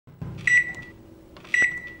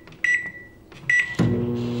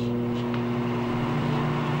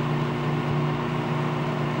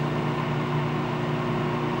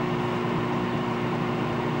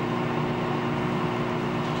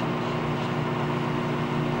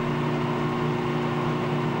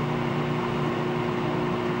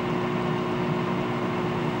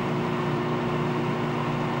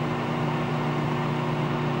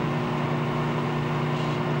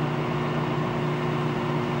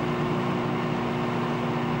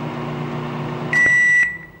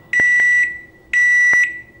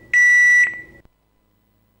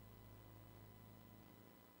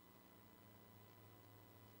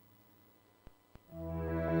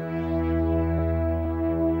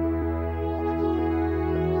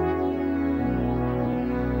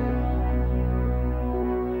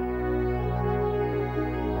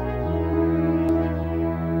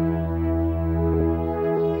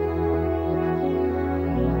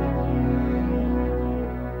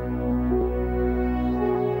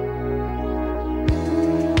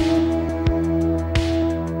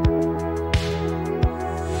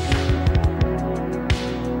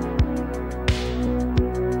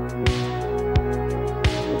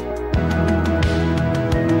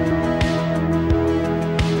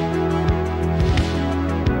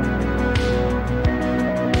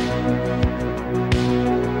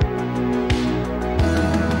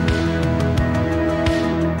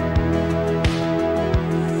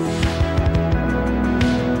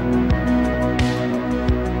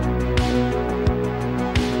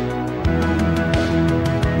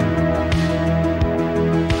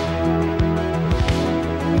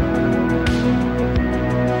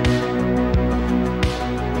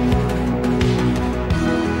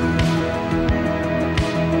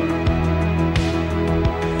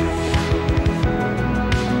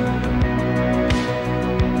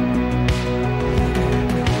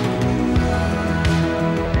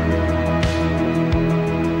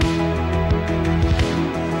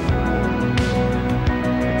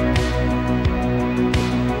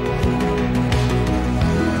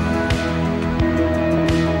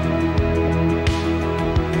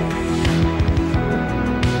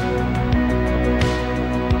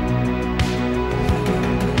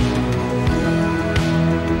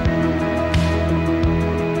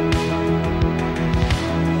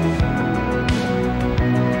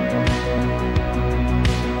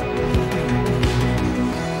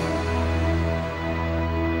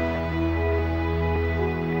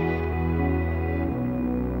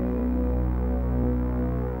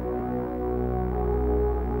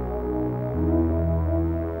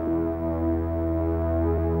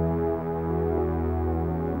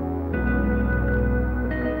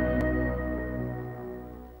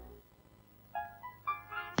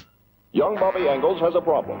young Bobby Engels has a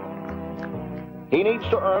problem. He needs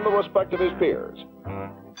to earn the respect of his peers.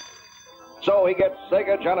 So he gets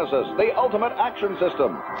Sega Genesis, the ultimate action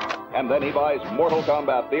system. And then he buys Mortal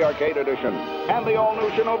Kombat, the arcade edition, and the all-new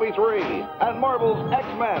Shinobi 3, and Marvel's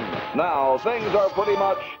X-Men. Now, things are pretty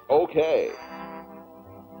much okay.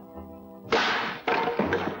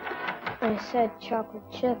 I said chocolate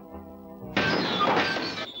chip.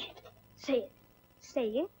 Say it. Say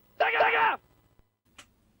it.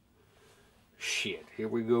 Shit, here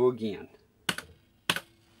we go again.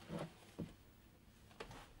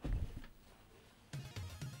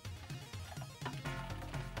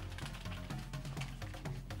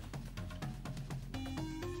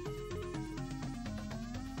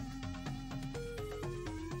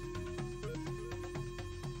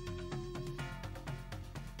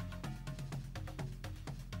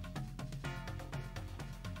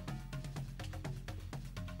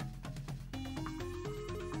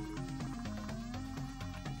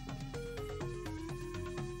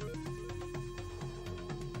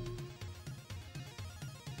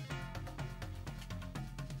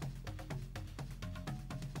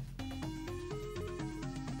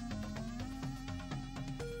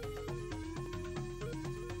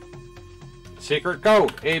 Secret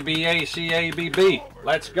code, ABACABB.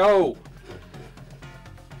 Let's go.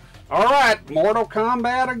 Alright, Mortal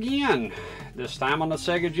Kombat again. This time on the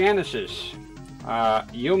Sega Genesis.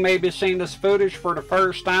 You may be seeing this footage for the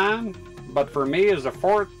first time, but for me it's the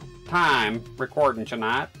fourth time recording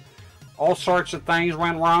tonight. All sorts of things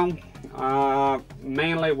went wrong.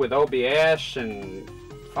 Mainly with OBS and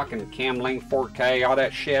fucking Camlink 4K, all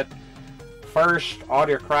that shit. First,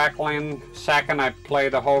 audio crackling. Second, I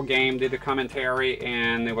played the whole game, did the commentary,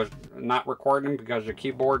 and it was not recording because the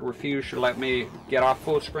keyboard refused to let me get off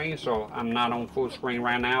full screen, so I'm not on full screen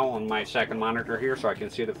right now on my second monitor here so I can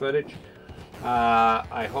see the footage.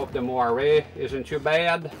 I hope the moire isn't too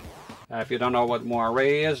bad. If you don't know what moire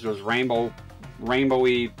is, those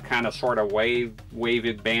rainbowy kind of sort of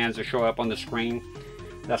wavy bands that show up on the screen.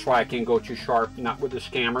 That's why I can't go too sharp, not with this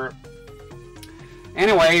camera.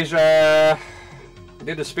 Anyways, I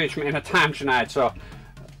did the speech many times tonight, so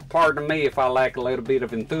pardon me if I lack a little bit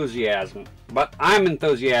of enthusiasm. But I'm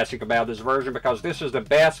enthusiastic about this version because this is the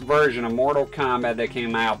best version of Mortal Kombat that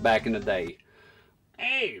came out back in the day.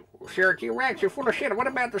 Hey, CRT-rex, you're full of shit. What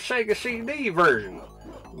about the Sega CD version?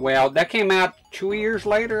 Well, that came out 2 years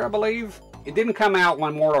later, I believe. It didn't come out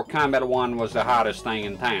when Mortal Kombat 1 was the hottest thing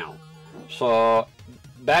in town. So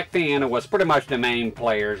back then, it was pretty much the main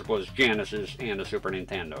players was Genesis and the Super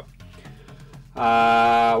Nintendo.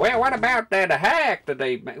 Well, what about that hack that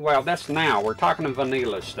they... Well, that's now. We're talking the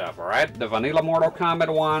vanilla stuff, alright? The vanilla Mortal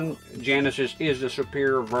Kombat 1, Genesis is the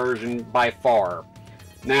superior version by far.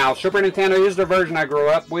 Now, Super Nintendo is the version I grew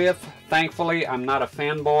up with. Thankfully, I'm not a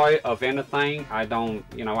fanboy of anything. I don't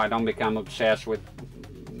become obsessed with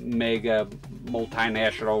mega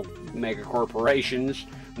multinational mega corporations.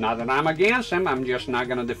 Not that I'm against them, I'm just not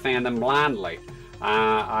going to defend them blindly.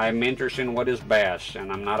 I'm interested in what is best, and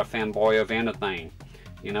I'm not a fanboy of anything.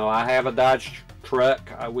 You know, I have a Dodge truck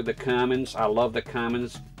with the Cummins. I love the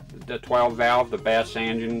Cummins, the 12 valve, the best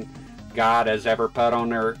engine God has ever put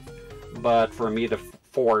on earth. But for me, the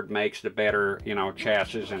Ford makes the better, you know,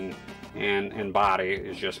 chassis and body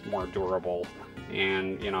is just more durable.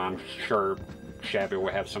 And, you know, I'm sure Chevy will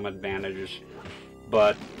have some advantages.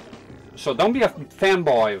 But so don't be a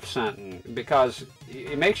fanboy of something because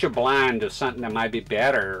it makes you blind to something that might be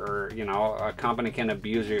better, or you know, a company can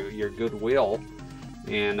abuse your goodwill,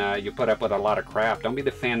 and you put up with a lot of crap. Don't be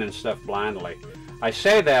defending stuff blindly. I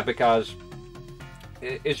say that because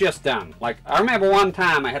it's just dumb. Like, I remember one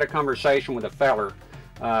time I had a conversation with a feller,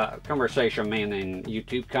 conversation meaning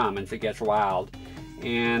YouTube comments, it gets wild.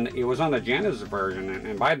 And it was on the Genesis version,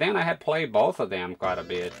 and by then I had played both of them quite a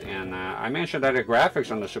bit. And I mentioned that the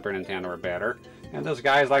graphics on the Super Nintendo are better. And this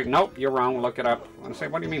guy's like, nope, you're wrong, look it up. And I say,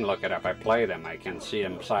 what do you mean look it up? I play them, I can see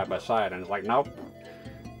them side by side. And it's like, nope.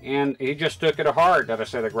 And he just took it to heart that I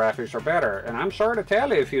said the graphics are better. And I'm sorry to tell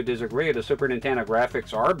you if you disagree, the Super Nintendo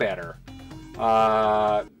graphics are better.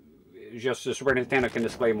 Just the Super Nintendo can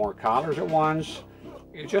display more colors at once.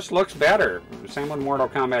 It just looks better. Same with Mortal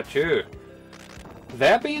Kombat 2.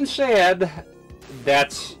 That being said,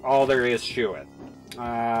 that's all there is to it.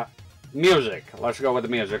 Music. Let's go with the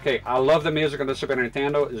music. Okay, I love the music on the Super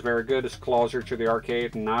Nintendo. It's very good. It's closer to the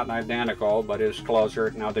arcade. Not identical, but it's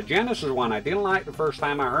closer. Now, the Genesis one, I didn't like the first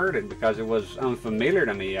time I heard it because it was unfamiliar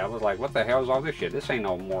to me. I was like, what the hell is all this shit? This ain't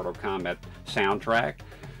no Mortal Kombat soundtrack.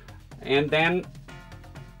 And then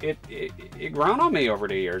it grown on me over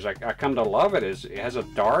the years. I come to love it. It has a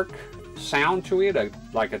dark sound to it,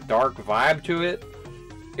 like a dark vibe to it.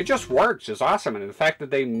 it just works. It's awesome, and the fact that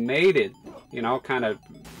they made it, you know, kind of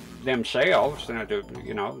themselves,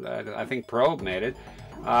 you know, I think Probe made it.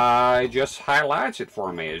 It just highlights it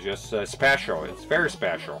for me. It's just special. It's very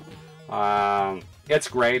special. It's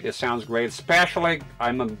great. It sounds great. Especially,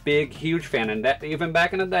 I'm a big, huge fan, and that even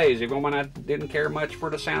back in the days, even when I didn't care much for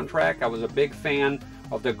the soundtrack, I was a big fan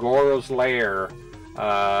of the Goro's Lair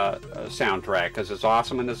soundtrack, because it's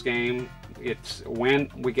awesome in this game. It's when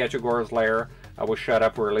we get to Goro's Lair, I will shut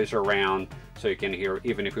up for at least a round so you can hear,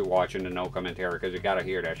 even if you're watching the no commentary, because you gotta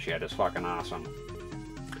hear that shit. It's fucking awesome.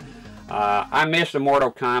 I miss the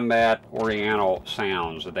Mortal Kombat Oriental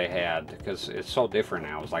sounds that they had, because it's so different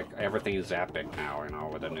now. It's like everything is epic now, you know,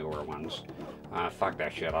 with the newer ones. Fuck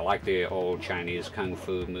that shit. I like the old Chinese kung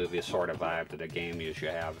fu movie sort of vibe that the game used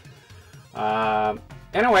to have.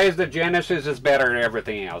 Anyways, the Genesis is better than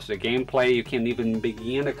everything else. The gameplay, you can't even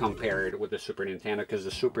begin to compare it with the Super Nintendo, because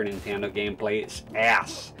the Super Nintendo gameplay is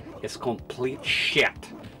ass. It's complete shit.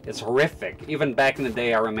 It's horrific. Even back in the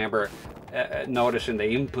day, I remember noticing the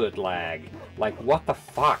input lag. Like, what the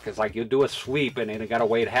fuck? It's like you do a sweep and then you gotta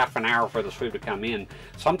wait half an hour for the sweep to come in.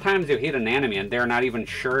 Sometimes you hit an enemy and they're not even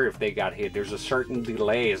sure if they got hit. There's a certain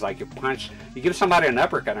delay. It's like you punch, you give somebody an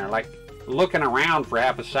uppercut and they're like looking around for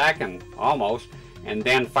half a second almost, and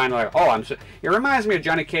then finally, like, oh, it reminds me of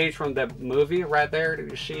Johnny Cage from the movie right there that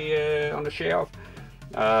you see on the shelf.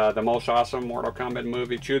 The most awesome Mortal Kombat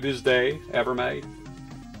movie to this day ever made.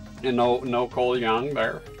 And no Cole Young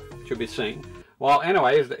there to be seen. Well,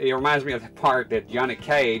 anyways, it reminds me of the part that Johnny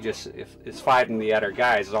Cage is fighting the other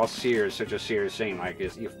guys. It's all serious, such a serious scene. Like,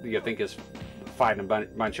 you think it's fighting a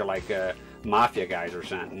bunch of like mafia guys or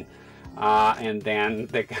something. And then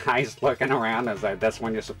the guy's looking around and is like, that's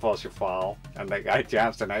when you're supposed to fall. And the guy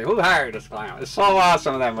jumps and like, who hired this clown? It's so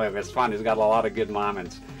awesome, that movie. It's fun. It's got a lot of good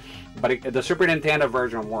moments. But the Super Nintendo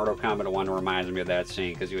version of Mortal Kombat 1 reminds me of that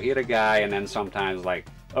scene, because you hit a guy and then sometimes like,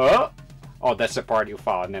 oh, that's the part you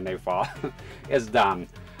fall, and then they fall. It's dumb.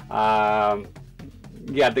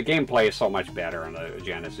 Yeah, the gameplay is so much better on the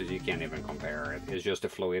Genesis. You can't even compare it. It's just the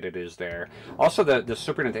fluidity is there. Also, the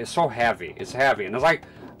Super Nintendo is so heavy. It's heavy, and it's like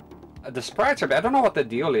the sprites are. I don't know what the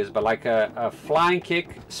deal is, but like a flying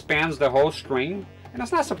kick spans the whole screen. And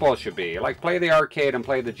it's not supposed to be. Like, play the arcade and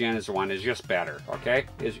play the Genesis one is just better, okay?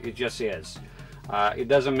 It just is. It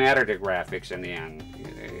doesn't matter the graphics in the end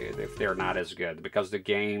if they're not as good, because the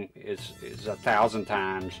game is 1,000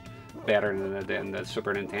 times better than the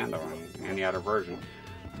Super Nintendo and any other version.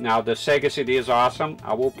 Now, the Sega CD is awesome.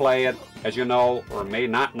 I will play it. As you know, or may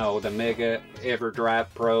not know, the Mega Everdrive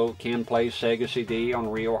Pro can play Sega CD on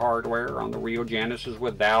real hardware, on the real Genesis,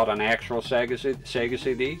 without an actual Sega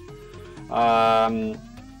CD.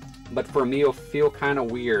 But for me, it'll feel kind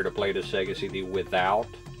of weird to play the Sega CD without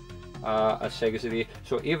a Sega CD.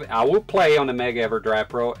 So if I will play on the Mega Everdrive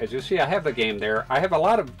Pro, as you see, I have the game there. I have a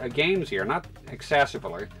lot of games here, not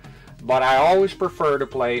excessively, but I always prefer to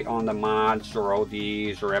play on the mods or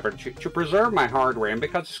ODs or whatever to preserve my hardware, and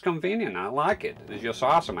because it's convenient. I like it. It's just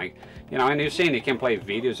awesome. You know, and you've seen you can play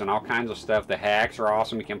videos and all kinds of stuff. The hacks are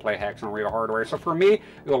awesome. You can play hacks on real hardware. So for me, it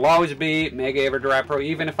will always be Mega Everdrive Pro,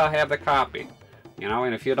 even if I have the copy. You know,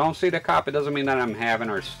 and if you don't see the copy, it doesn't mean that I'm having,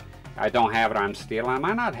 or I don't have it, or I'm stealing. I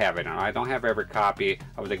might not have it. I don't have every copy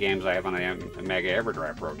of the games I have on the Mega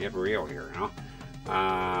Everdrive Pro. Get real here, you know.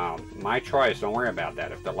 My choice. Don't worry about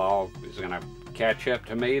that. If the law is going to catch up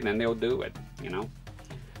to me, then they'll do it, you know.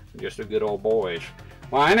 Just a good old boys.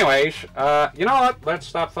 Well, anyways, you know what? Let's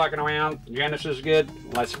stop fucking around. Genesis is good.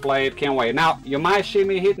 Let's play it. Can't wait. Now, you might see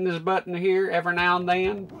me hitting this button here every now and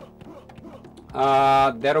then.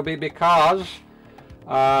 That'll be because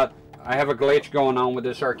I have a glitch going on with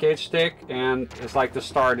this arcade stick, and it's like the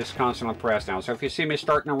start is constantly pressed down. So if you see me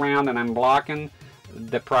starting around and I'm blocking,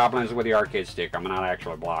 the problem is with the arcade stick. I'm not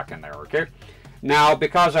actually blocking there, okay? Now,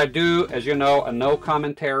 because I do, as you know, a no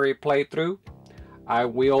commentary playthrough, I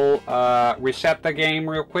will reset the game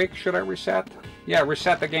real quick. Should I reset? Yeah,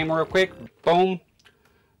 reset the game real quick. Boom.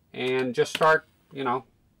 And just start, you know,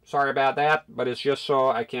 sorry about that, but it's just so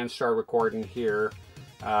I can start recording here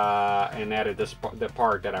and edit the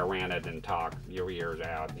part that I rented and talk your ears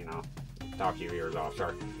out, you know. Talk your ears off,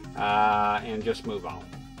 sorry. And just move on.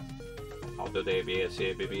 I'll do the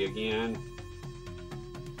ABACABB again.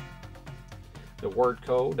 The word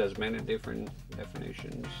code has many different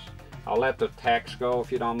definitions. I'll let the text go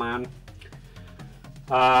if you don't mind.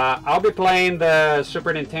 I'll be playing the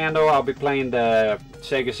Super Nintendo, I'll be playing the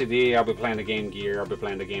Sega CD, I'll be playing the Game Gear, I'll be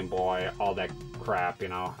playing the Game Boy, all that crap, you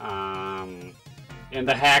know. And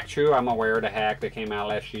the hack too, I'm aware of the hack that came out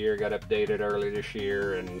last year, got updated early this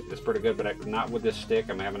year, and it's pretty good, but not with this stick.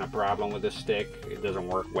 I'm having a problem with this stick. It doesn't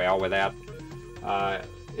work well with that.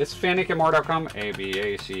 It's finicky Mortal Kombat.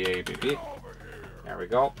 ABACABB. There we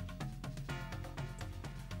go.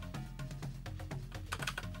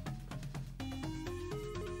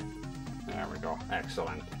 There we go.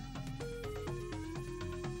 Excellent.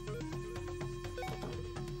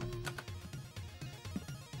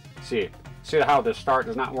 See how the start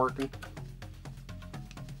is not working?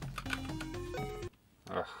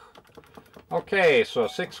 Ugh. Okay, so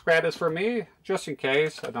 6 credits for me, just in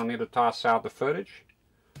case I don't need to toss out the footage.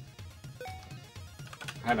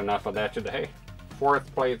 Had enough of that today. 4th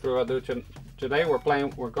playthrough I do today.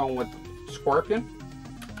 We're going with Scorpion.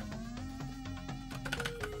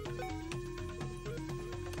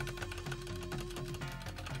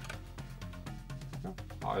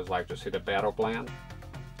 I always like to see the battle plan.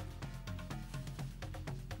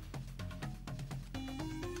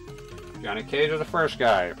 Johnny Cage is the first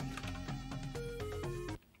guy.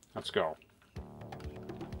 Let's go.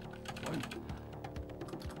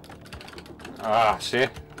 Ah, see?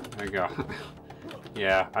 There you go.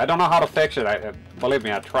 Yeah, I don't know how to fix it. Believe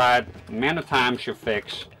me, I tried many times to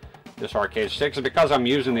fix this arcade stick. It's because I'm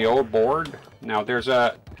using the old board. Now there's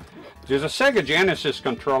a Sega Genesis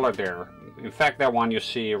controller there. In fact, that one you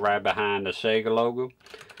see right behind the Sega logo.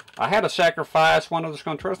 I had to sacrifice one of those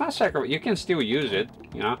controllers. Not sacrifice. You can still use it,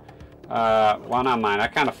 you know. Well, not mine. I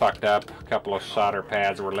kind of fucked up. A couple of solder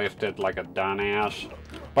pads were lifted like a dumbass.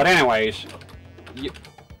 But anyways,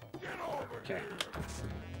 okay.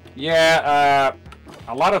 Yeah,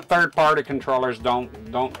 a lot of third-party controllers don't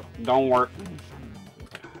work.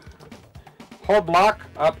 Hold block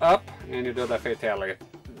up, and you do the fatality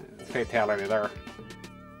there.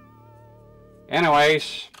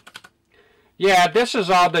 Anyways, yeah, this is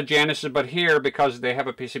all the Genesis, but here because they have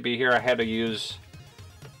a PCB here, I had to use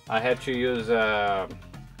the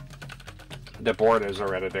board is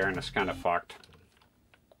already there, and it's kind of fucked.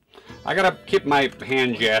 I gotta keep my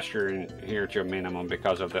hand gesture in here to a minimum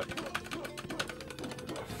because of the...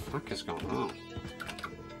 What the fuck is going on?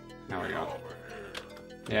 There we go.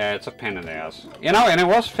 Yeah, it's a pain in the ass. You know, and it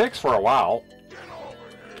was fixed for a while.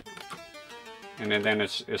 And then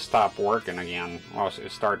it stopped working again. Well,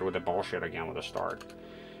 it started with the bullshit again with the start.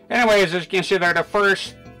 Anyways, as you can see there, the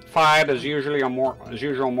first fight is usually as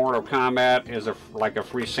usual Mortal Kombat is like a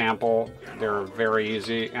free sample. They're very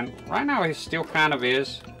easy, and right now he still kind of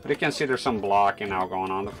is. But you can see there's some blocking now going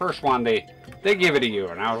on. The first one they give it to you,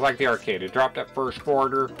 and I was like the arcade. You drop that first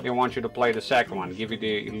quarter, they want you to play the second one, give you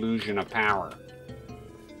the illusion of power.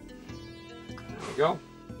 There we go.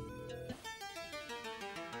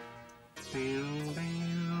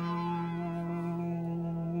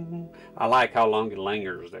 I like how long it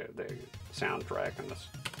lingers, the soundtrack in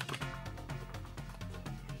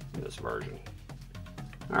this version.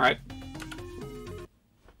 Alright.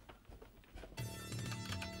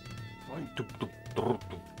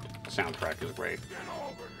 Soundtrack is great.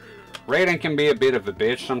 Raiden can be a bit of a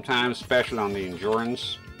bitch sometimes, especially on the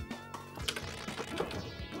endurance.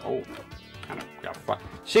 Oh, kind of got fucked.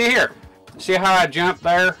 See here, see how I jumped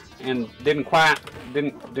there and didn't quite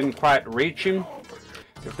reach him?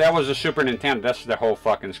 If that was a Super Nintendo, that's the whole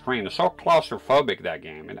fucking screen. It's so claustrophobic, that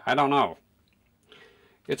game, and I don't know.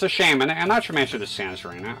 It's a shame, and not to mention the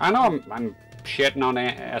censoring. I know I'm shitting on the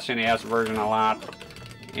SNES version a lot,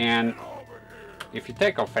 and if you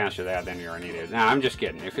take offense to that, then you're an idiot. Nah, I'm just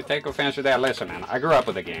kidding. If you take offense to that, listen, man, I grew up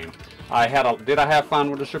with the game. Did I have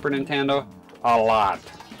fun with the Super Nintendo? A lot.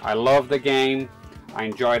 I loved the game. I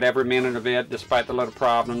enjoyed every minute of it, despite the little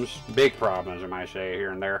problems. Big problems, I might say,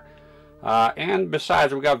 here and there. And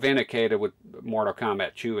besides, we got vindicated with Mortal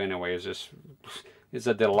Kombat 2 anyways. It's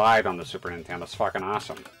a delight on the Super Nintendo. It's fucking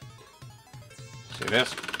awesome. See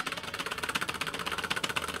this?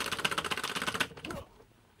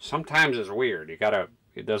 Sometimes it's weird.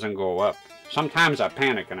 It doesn't go up. Sometimes I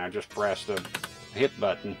panic and I just press the hit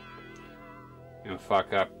button and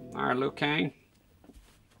fuck up. Alright, Liu Kang.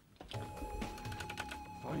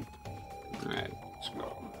 Alright, let's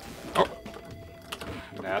go. Oh!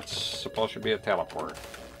 That's supposed to be a teleport.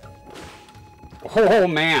 Oh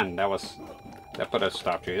man, that put a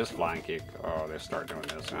stop to his flying kick. Oh, they start doing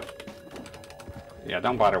this, huh? Yeah,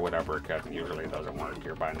 don't bother with uppercut. Usually it doesn't work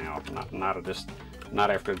here by now. Not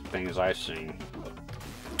after the things I've seen.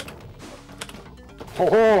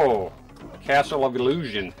 Oh, Castle of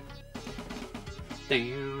Illusion.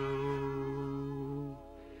 Damn.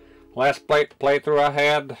 Last playthrough I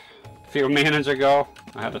had a few minutes ago,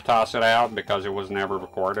 I had to toss it out because it was never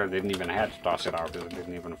recorded. I didn't even have to toss it out because it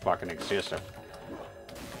didn't even fucking exist.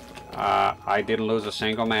 I didn't lose a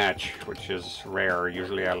single match, which is rare.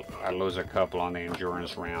 Usually I lose a couple on the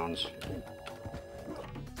endurance rounds.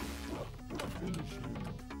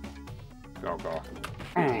 Go, go.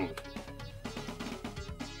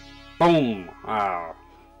 Boom! Oh,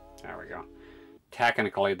 there we go.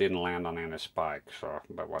 Technically, it didn't land on any spike, so,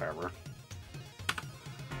 but whatever.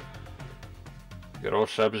 Good old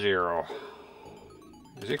Sub-Zero.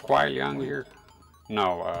 Is it Kuai Liang here?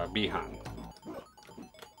 No, Bihan.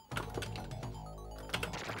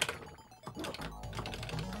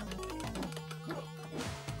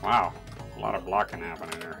 Wow, a lot of blocking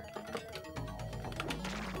happening there.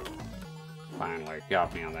 Finally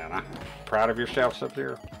got me on that, huh? Proud of yourself,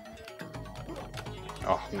 Sub-Zero?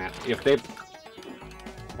 Oh, man, if they...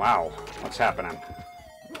 Wow, what's happening?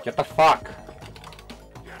 Get the fuck!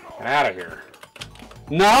 Get out of here.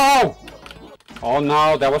 No! Oh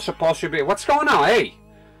no, that was supposed to be... What's going on? Hey!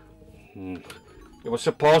 It was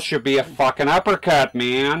supposed to be a fucking uppercut,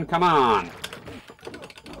 man. Come on.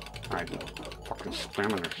 Alright, fucking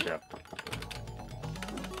spamming this shit.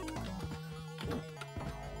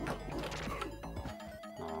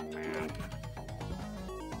 Oh man.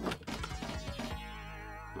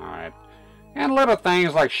 Alright. And little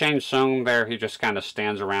things like Shang Tsung there, he just kind of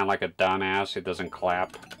stands around like a dumbass. He doesn't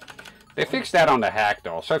clap. They fixed that on the hack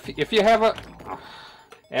though. So if you have a...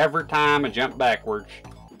 every time I jump backwards,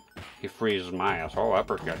 he freezes my ass. Oh,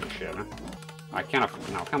 uppercut and shit, huh? I can't...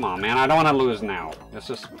 No, come on, man. I don't want to lose now. This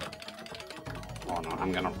is... Oh, no. I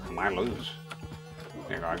might lose.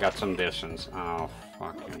 There you go. I got some distance. Oh,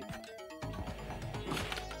 fucking...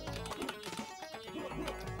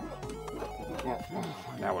 Oh,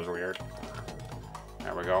 that was weird.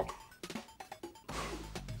 There we go.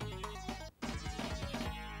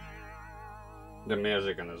 The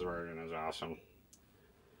music in this version is awesome.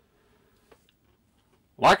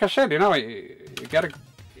 Like I said, you know, you gotta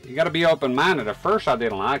be open-minded. At first, I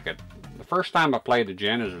didn't like it. The first time I played the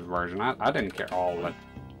Genesis version, I didn't care all of it.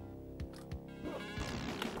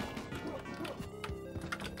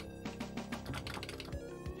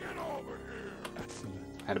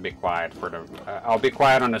 I had to be quiet for the... I'll be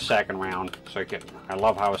quiet on the second round, so you can... I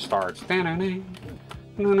love how it starts. Alright,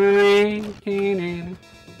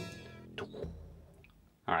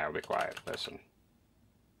 I'll be quiet. Listen.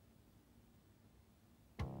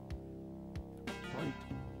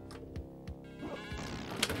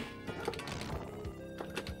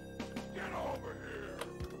 Get over here.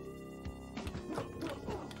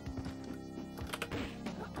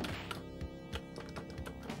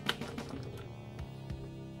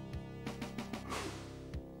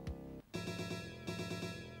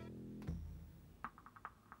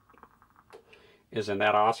 Isn't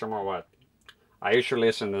that awesome or what? I used to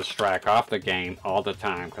listen to this track off the game all the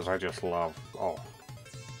time because I just love... Oh.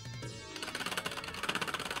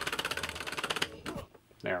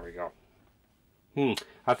 There we go.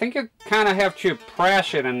 I think you kind of have to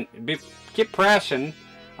press it and keep pressing.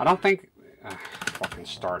 I don't think... fucking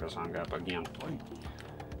start us hung up again.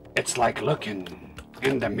 It's like looking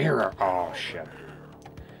in the mirror. Oh, shit.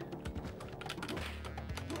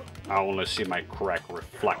 I only see my correct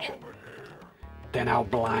reflection. Then I'll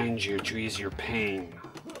blind you to ease your pain.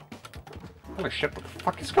 Holy shit, what the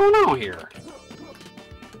fuck is going on here?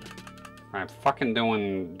 I'm fucking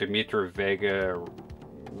doing Dimitri Vega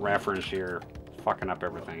reference here. Fucking up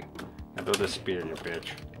everything. And do the spear, you bitch.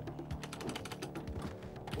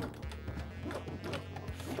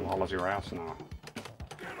 Flawless your ass now.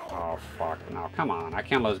 Oh fuck, no, come on. I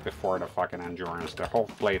can't lose before the fucking endurance. The whole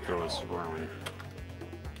playthrough is ruined.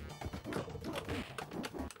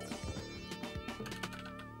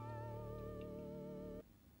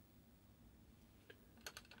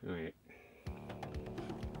 Wait.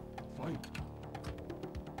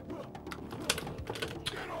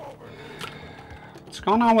 What's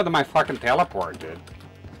going on with my fucking teleport, dude?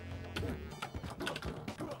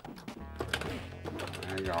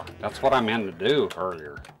 There you go. That's what I meant to do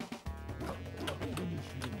earlier.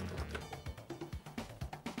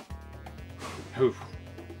 Oof.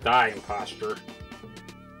 Die, imposter.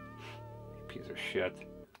 Piece of shit.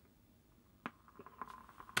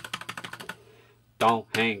 Don't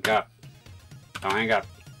hang up. Don't hang up.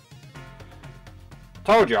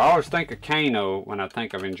 Told you, I always think of Kano when I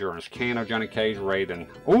think of endurance. Kano, Johnny Cage, Raiden.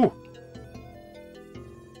 Ooh!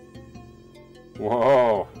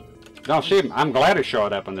 Whoa! No, see, I'm glad it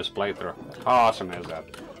showed up in this playthrough. How awesome is that?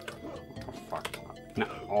 Oh, fuck. No.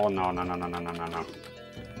 Oh, no, no, no, no, no, no, no, no.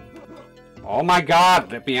 Oh my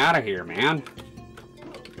god, let me out of here, man.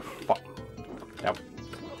 Fuck.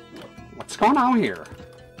 What's going on here?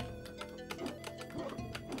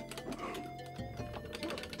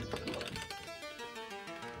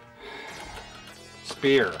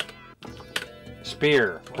 Spear.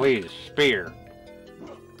 Spear, please, spear.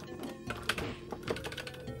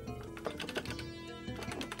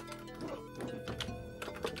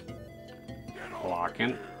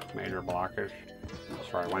 Blocking. Major blockage.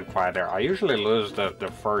 Sorry, I went quiet there. I usually lose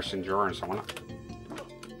the first endurance. I want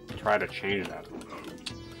to try to change that.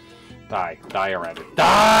 Die. Die already.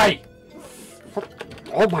 Die!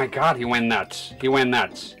 Oh my god, he went nuts. He went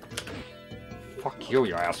nuts. Fuck you,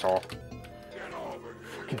 you asshole.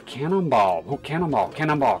 Fucking cannonball. Oh, cannonball,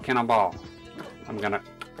 cannonball, cannonball. I'm gonna...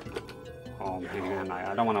 Oh man,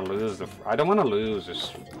 I don't want to lose the... I don't want to lose.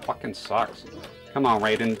 This fucking sucks. Come on,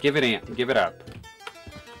 Raiden. Give it in. Give it up.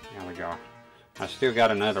 There we go. I still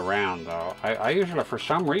got another round, though. I usually, for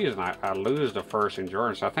some reason, I lose the first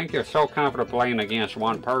endurance. I think you're so comfortable playing against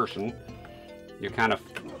one person, you kind of...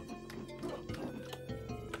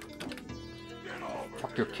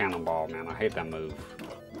 Fuck your cannonball, man. I hate that move.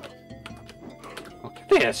 Look at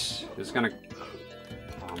this. It's gonna...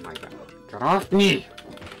 Oh my god. Get off me!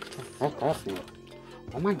 Fuck off me.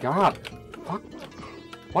 Oh my god. Fuck.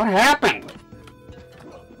 What happened?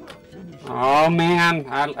 Oh man,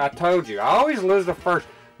 I told you. I always lose the first.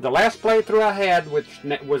 The last playthrough I had, which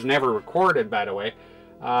was never recorded, by the way,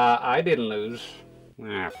 I didn't lose.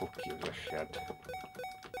 Ah, fuck you, this shit.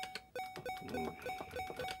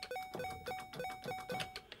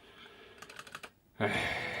 Yeah.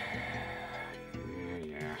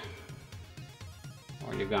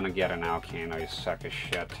 Well, you're gonna get it now, Kano, you suck of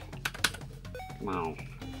shit. Come on.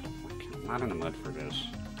 I'm not in the mood for this.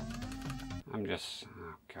 I'm just...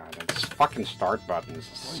 Oh god, this fucking start button is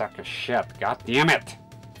a sack of shit. God damn it!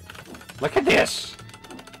 Look at this!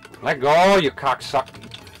 Let go, you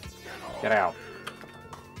cocksucker! Get out.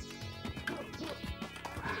 I'm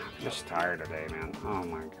just tired today, man. Oh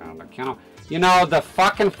my god, the Kano... You know, the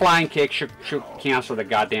fucking flying kick should cancel the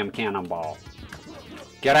goddamn cannonball.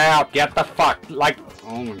 Get out! Get the fuck! Like...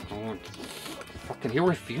 Oh my god. Fucking, he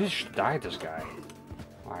refuses to die, this guy.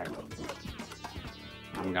 Alright.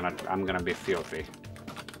 I'm gonna be filthy.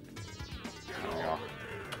 There we go.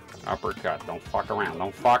 Uppercut. Don't fuck around.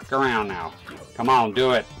 Don't fuck around now. Come on,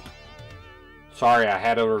 do it. Sorry, I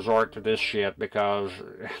had to resort to this shit because...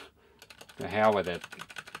 The hell with it.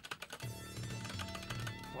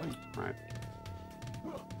 Right.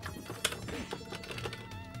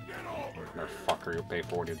 Motherfucker, you pay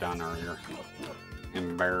for what you done earlier.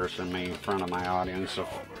 Embarrassing me in front of my audience of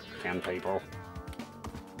 10 people.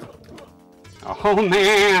 Oh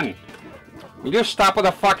man! You just stop with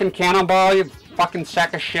a fucking cannonball, you fucking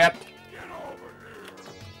sack of shit.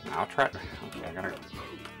 I'll try. Okay, I gotta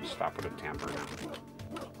stop with a temper now.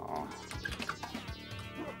 Oh.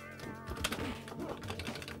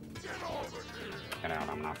 Get out,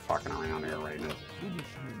 I'm not fucking around here, Raiden.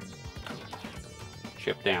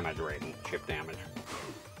 Chip damage, Raiden. Chip damage.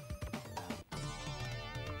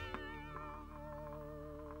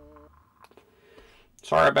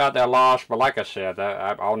 Sorry about that loss, but like I said,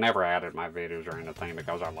 I'll never edit my videos or anything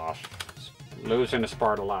because I lost. Losing is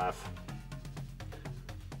part of life.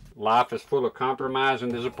 Life is full of compromise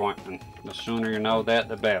and disappointment. The sooner you know that,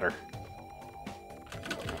 the better.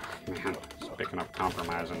 Oh, man, speaking of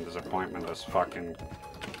compromise and disappointment, this fucking...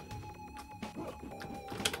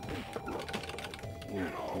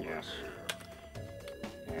 Yes.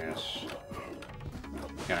 Yes.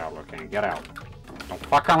 Get out, Liu Kang. Get out. Don't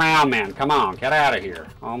fuck around, man. Come on, get out of here.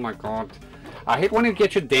 Oh my god. I hate when it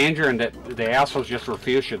gets you danger and the assholes just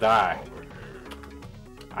refuse to die.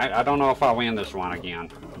 I don't know if I'll win this one again.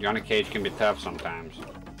 Johnny Cage can be tough sometimes.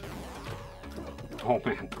 Oh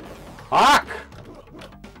man. Fuck!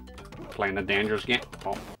 Playing a dangerous game.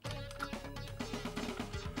 Oh.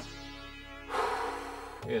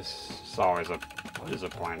 It's always a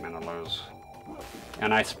disappointment to lose.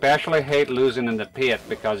 And I especially hate losing in the pit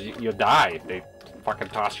because you die. They fucking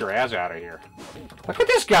toss your ass out of here. Look at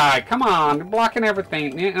this guy. Come on. They're blocking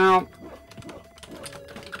everything. You know.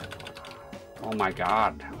 Oh my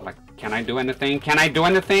god. Like, can I do anything? Can I do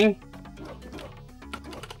anything?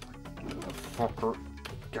 Fucker.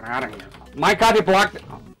 Get out of here. My god, he blocked it.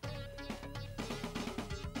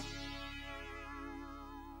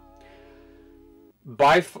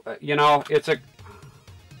 You know, it's a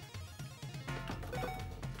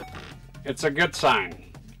good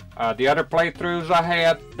sign. The other playthroughs I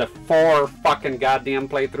had, the 4 fucking goddamn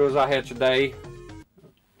playthroughs I had today,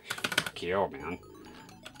 kill, man.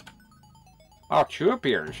 Oh, 2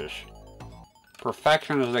 appearances.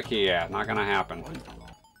 Perfection is the key, yeah. Not gonna happen.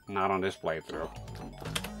 Not on this playthrough.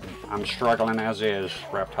 I'm struggling as is,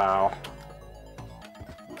 Reptile.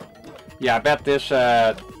 Yeah, I bet this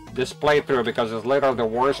this playthrough, because it's literally the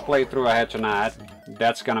worst playthrough I had tonight,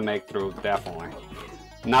 that's gonna make through, definitely.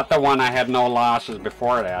 Not the one I had no losses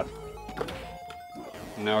before that.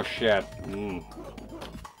 No shit.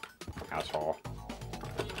 Asshole.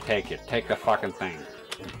 Take it. Take the fucking thing.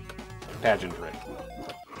 Pageantry.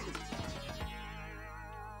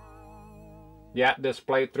 Yeah, this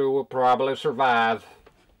playthrough will probably survive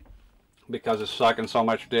because it's sucking so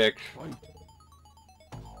much dick.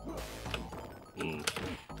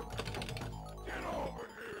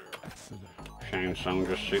 Shang Tsung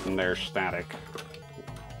just sitting there static.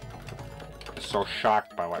 He's so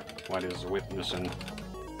shocked by what he's witnessing.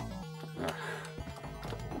 Ugh.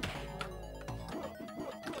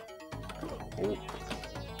 Ooh.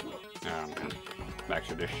 Oh man, back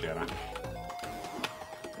to this shit, huh?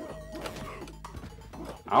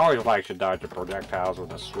 I always like to dodge the projectiles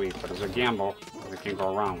with a sweep, but it's a gamble. It can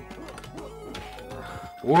go wrong.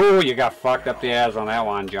 Woo, you got fucked up the ass on that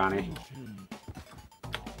one, Johnny.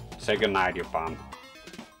 Say goodnight, you bum.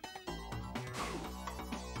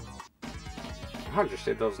 How'd you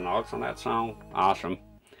see those notes on that song? Awesome.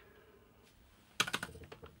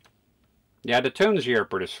 Yeah, the tunes here are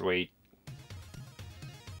pretty sweet.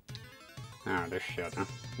 Oh, this shit, huh?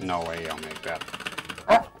 No way I'll make that.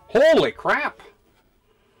 Oh, holy crap!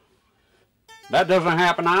 That doesn't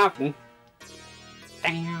happen often.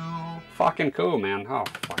 Damn. Fucking cool, man. Oh,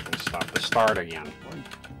 fucking stop the start again.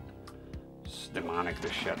 It's demonic,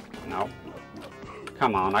 this shit. Nope.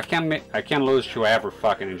 Come on, I can't lose to every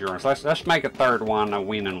fucking endurance. Let's make a third one a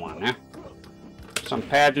winning one, eh? Some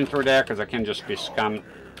pageantry there, because I can just be scum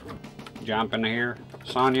jumping here.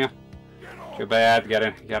 Sonya, too bad.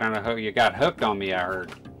 Get on a hook. You got hooked on me, I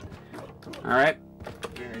heard. All right,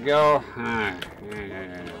 there you go. Whatever.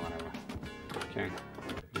 Okay.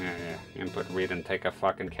 Yeah. Input read and take a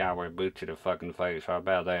fucking cowboy boot to the fucking face. How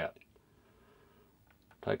about that?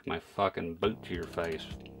 Take my fucking boot to your face.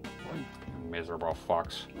 Miserable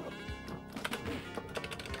fucks.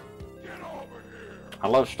 I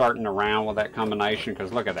love starting around with that combination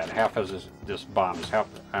because look at that. Half is this bombs. Half.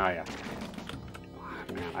 Oh yeah.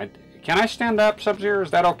 Oh, man, can I stand up, Sub-Zero?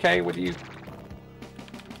 Is that okay with you?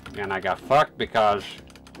 And I got fucked because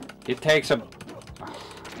it takes a.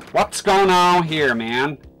 What's going on here,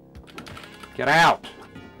 man? Get out.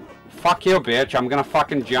 Fuck you, bitch. I'm gonna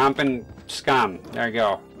fucking jump and scum. There you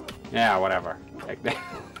go. Yeah, whatever. Take that.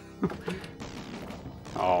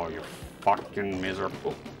 Oh, you fucking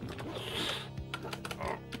miserable.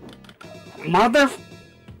 Mother.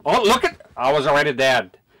 Oh, look at. I was already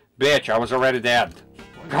dead. Bitch, I was already dead.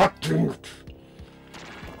 God damn it.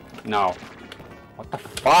 No. What the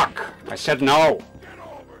fuck? I said no.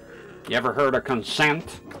 You ever heard of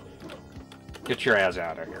consent? Get your ass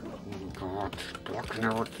out of here. Oh God, blocking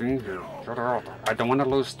everything here. Shut up. I don't want to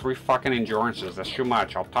lose 3 fucking endurances. That's too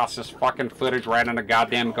much. I'll toss this fucking footage right in the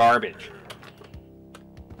goddamn garbage.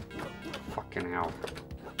 Fucking hell.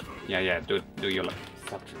 Yeah, do your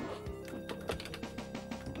fuck.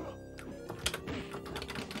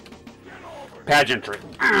 Pageantry.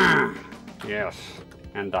 Yes,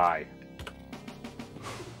 and die.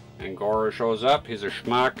 And Goro shows up. He's a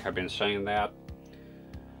schmuck. I've been saying that.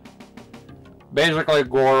 Basically,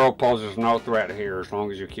 Goro poses no threat here as long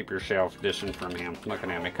as you keep yourself distant from him. Look at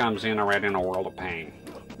him. He comes in already in a world of pain.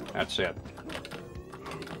 That's it.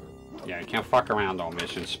 Yeah, you can't fuck around though,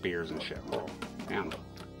 missing spears and shit. Oh, damn.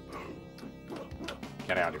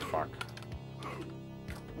 Get out, you fuck.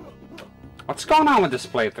 What's going on with this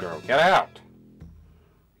playthrough? Get out.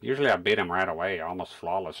 Usually I beat him right away. Almost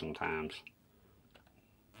flawless sometimes.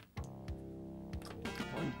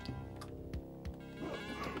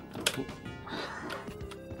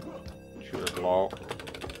 Shoot low.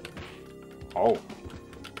 Oh.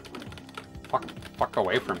 Fuck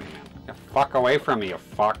away from me, man. Get fuck away from me, you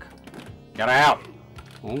fuck. Get out.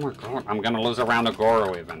 Oh my God. I'm gonna lose a round of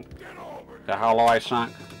Goro even. The hollow I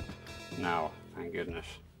sunk? No, thank goodness.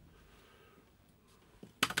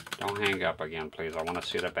 Don't hang up again, please. I want to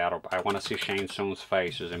see the battle. I want to see Shang Tsung's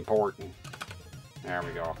face. Is important. There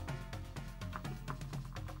we go.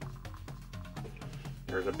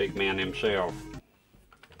 There's a big man himself.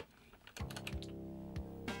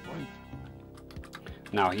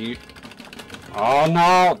 Now he... Oh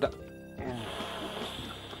no!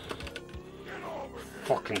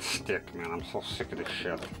 Fucking stick, man. I'm so sick of this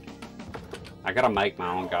shit. I gotta make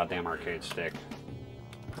my own goddamn arcade stick.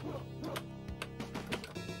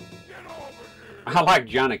 I like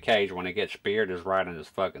Johnny Cage when he gets speared is right in his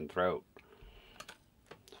fucking throat.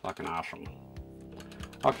 It's fucking awesome.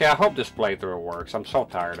 Okay, I hope this playthrough works. I'm so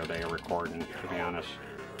tired of the recording, to be honest.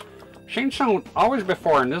 Shang Tsung, always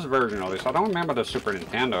before in this version at least. I don't remember the Super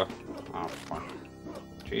Nintendo. Oh, fuck.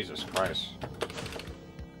 Jesus Christ.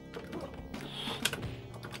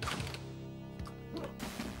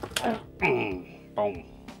 Boom.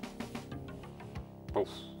 Poof.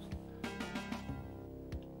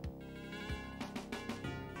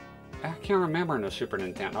 can't remember in the Super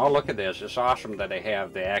Nintendo. Oh, look at this. It's awesome that they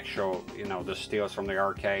have the actual, you know, the steels from the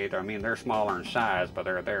arcade. I mean, they're smaller in size, but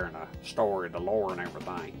they're there in the story, the lore and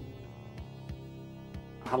everything.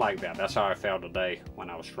 I like that. That's how I felt today when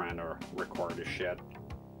I was trying to record this shit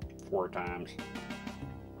 4 times.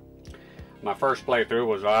 My first playthrough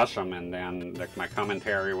was awesome, and then my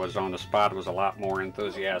commentary was on the spot. It was a lot more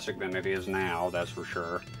enthusiastic than it is now, that's for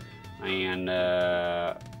sure. And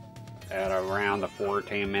at around the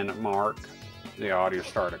 14-minute mark, the audio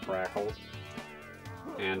started to crackle.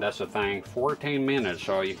 And that's the thing, 14 minutes,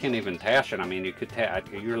 so you can't even test it. I mean, you could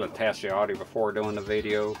usually test the audio before doing the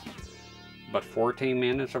video, but 14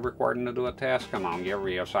 minutes of recording to do a test? Come on, get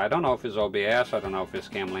real. So I don't know if it's OBS, I don't know if it's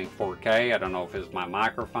Camlink 4K, I don't know if it's my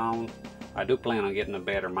microphone. I do plan on getting a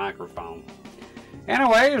better microphone.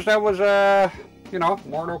 Anyways, that was, you know,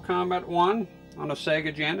 Mortal Kombat 1 on a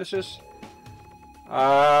Sega Genesis.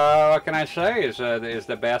 What can I say? Is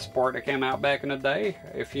the best port that came out back in the day.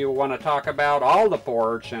 If you want to talk about all the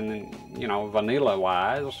ports and, you know,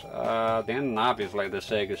 vanilla-wise, then obviously the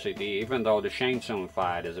Sega CD, even though the Shang Tsung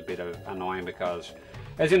fight is a bit annoying because,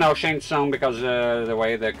 as you know, Shang Tsung, because the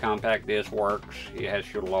way the compact disc works, he has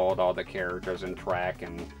to load all the characters and track,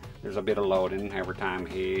 and there's a bit of loading every time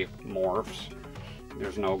he morphs.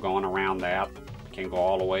 There's no going around that. Can go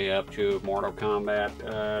all the way up to Mortal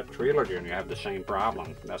Kombat Trilogy, and you have the same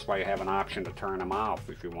problem. That's why you have an option to turn them off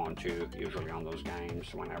if you want to, usually on those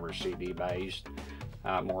games, whenever CD-based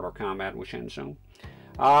Mortal Kombat with Shang Tsung.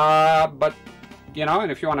 But, you know,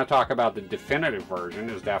 and if you want to talk about the definitive version,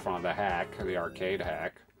 is definitely the hack, the arcade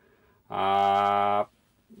hack.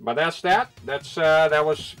 But that's that. That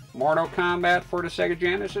was Mortal Kombat for the Sega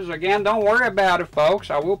Genesis. Again, don't worry about it, folks.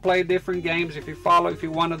 I will play different games if you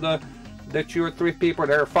one of the 2 or 3 people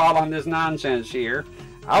that are following this nonsense here.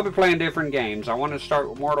 I'll be playing different games. I want to start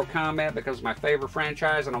with Mortal Kombat because it's my favorite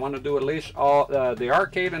franchise, and I want to do at least all the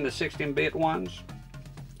arcade and the 16-bit ones.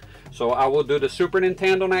 So I will do the Super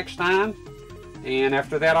Nintendo next time, and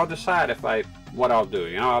after that I'll decide what I'll do.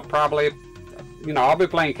 You know, I'll probably, you know, I'll be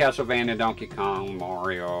playing Castlevania, Donkey Kong,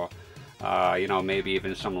 Mario, you know, maybe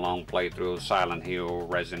even some long playthroughs, Silent Hill,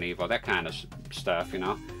 Resident Evil, that kind of stuff, you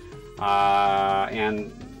know.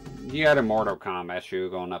 And yeah, the Mortal Kombat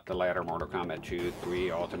 2, going up the ladder, Mortal Kombat 2,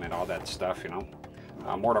 3, Ultimate, all that stuff, you know.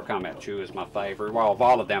 Mortal Kombat 2 is my favorite. Well, of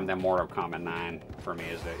all of them, then Mortal Kombat 9 for me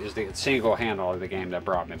is the single-handedly the game that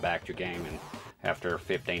brought me back to gaming after a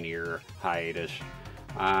 15-year hiatus.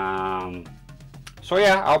 So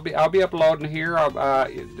yeah, I'll be uploading here.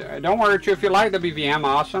 Don't worry, if you like the BVM,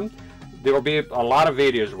 awesome. There will be a lot of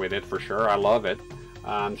videos with it for sure. I love it.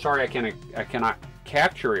 I'm sorry I cannot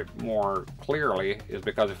capture it more clearly, is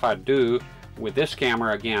because if I do with this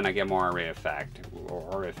camera, again, I get more array effect,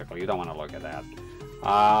 horrifically. You don't want to look at that.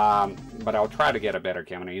 But I'll try to get a better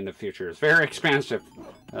camera in the future. It's very expensive,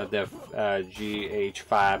 the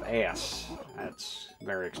GH5S. That's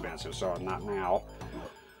very expensive, so not now.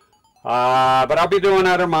 But I'll be doing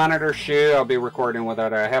other monitors too. I'll be recording with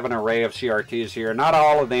other. I have an array of CRTs here. Not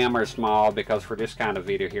all of them are small, because for this kind of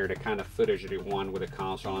video here, the kind of footage that you want with a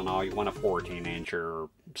console and all, you want a 14-inch or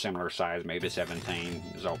similar size, maybe 17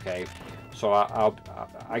 is okay. So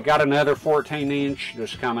I got another 14-inch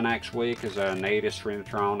that's coming next week, is a native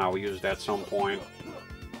Trinitron. I'll use that at some point.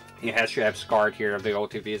 It has to have SCART here of the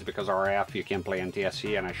OTVs, because RF you can play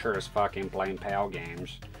NTSC, and I sure as fucking playing PAL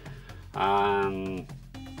games.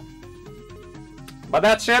 But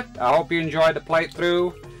that's it. I hope you enjoyed the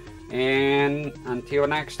playthrough, and until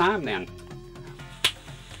next time then.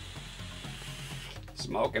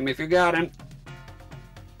 Smoke him if you got him.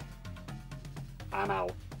 I'm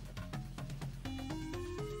out.